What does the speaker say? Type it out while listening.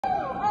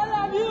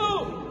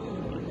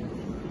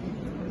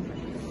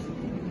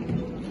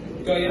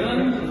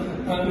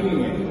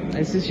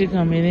I see she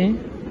coming in.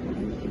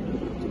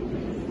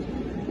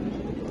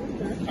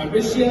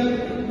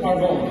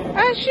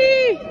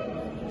 Ashy!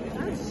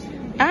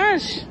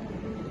 Ash!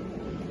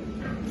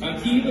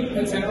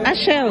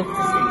 ARSHELL'S.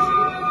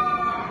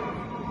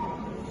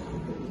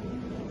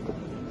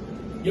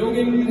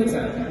 Yogin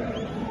Patel.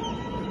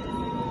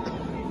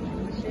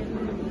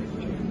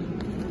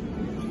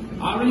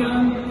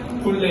 Aryan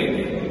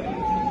Kulegi.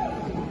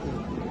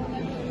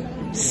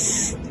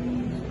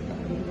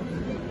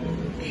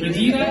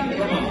 Radina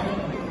Rahman.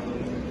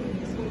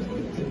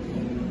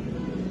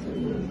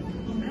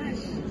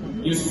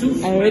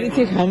 Yusuf. I already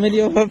take how many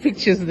of her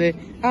pictures there?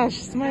 Ash,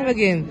 smile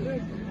again.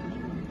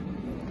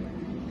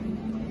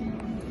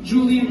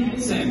 Julian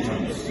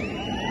Santos.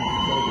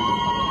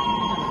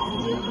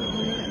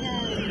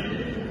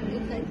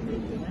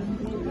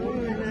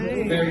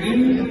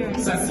 Berlin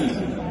Sassi.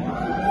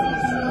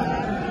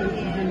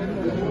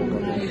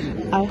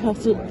 I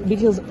have to,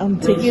 because I'm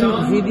taking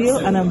video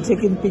and I'm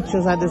taking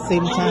pictures at the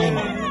same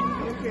time.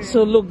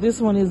 So look,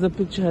 this one is the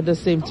picture at the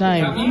same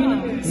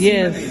time.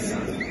 Yes.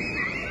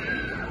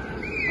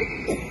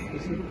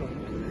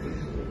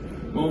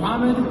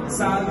 Mohammed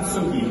Saad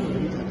Sohi.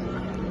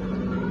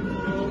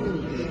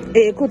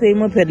 Eh, kote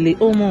imo pedli,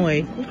 oh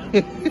my.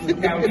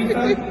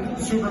 Gaurika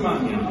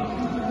Subramanian.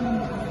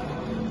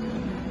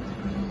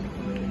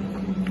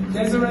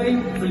 Desiree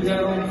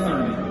Friedel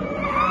Thurman.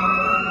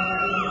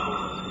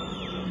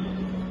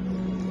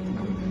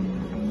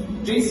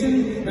 Jason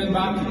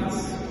Benbakis.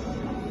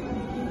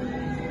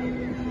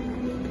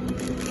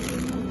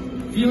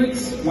 Felix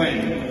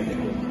Wang.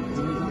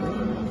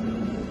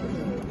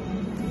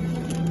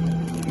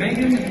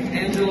 Megan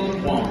Angela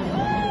Wong.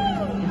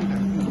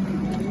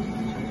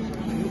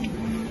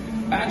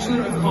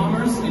 Bachelor of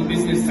Commerce in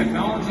Business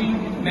Technology,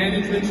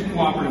 Management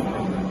Cooperative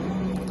Program.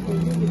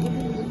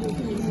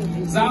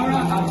 Zara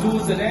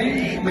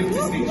Abdul-Zadeh with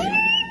distinction.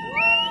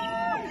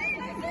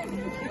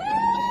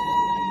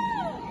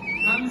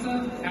 Hamza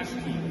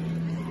Kashki.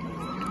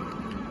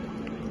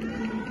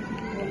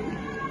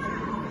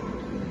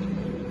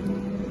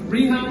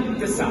 Riham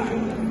Desai.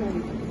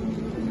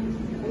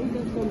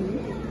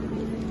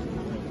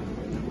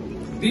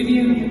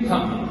 Vivian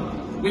Hum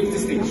with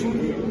distinction.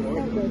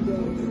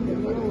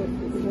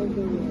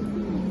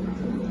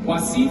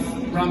 Wasif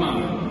Rahman.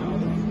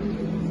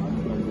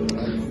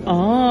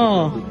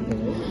 Oh,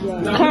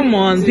 come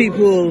on,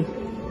 people.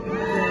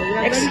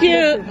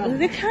 Excuse,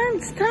 they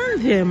can't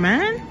stand here,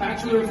 man.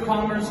 Bachelor of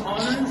Commerce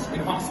Honors in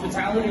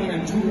Hospitality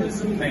and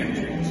Tourism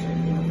Management.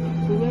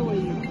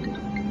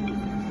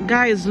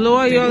 Guys,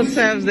 lower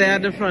yourselves there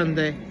at the front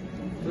there.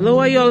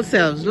 Lower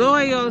yourselves,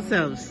 lower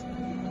yourselves.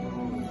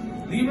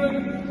 Lyra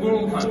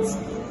Gurul-Hans.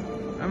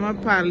 I'm a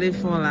parley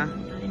faller.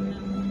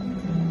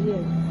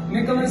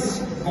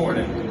 Nicholas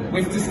Gordon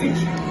with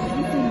distinction.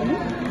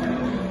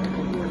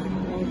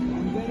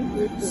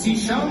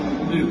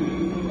 Sishang Liu.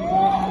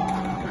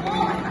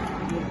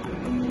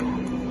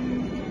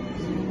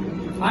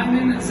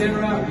 Hyman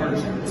Zara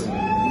Merchant.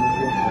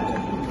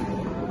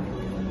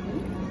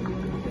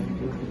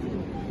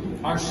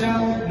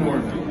 Arshel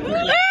Norton.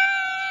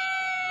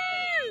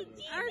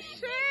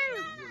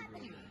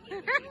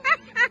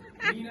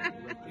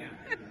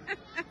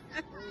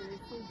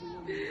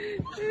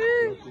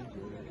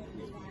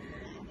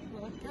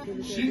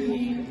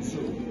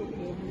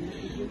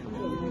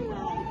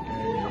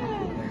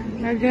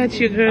 I got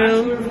you,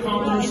 girl. Bachelor of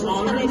Commerce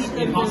Honors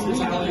in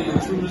Hospitality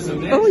and Tourism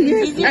Management. Oh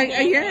yes,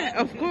 yeah,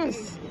 of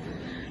course.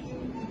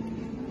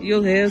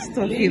 Your hair's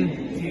talking.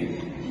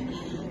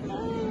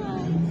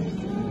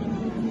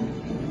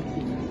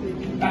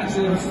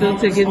 Bachelor of Still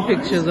Commerce taking Honors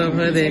pictures of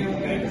her there.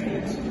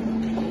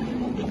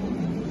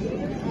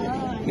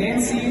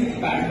 Nancy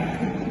Bagger.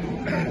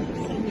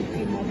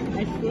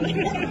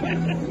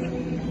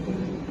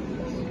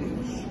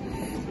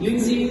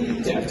 Lindsay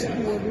Depton.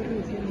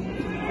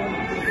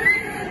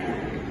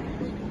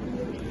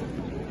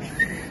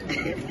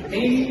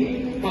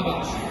 Amy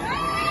Babashi.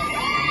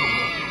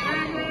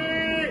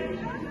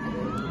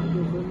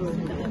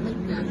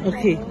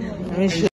 Okay, let me show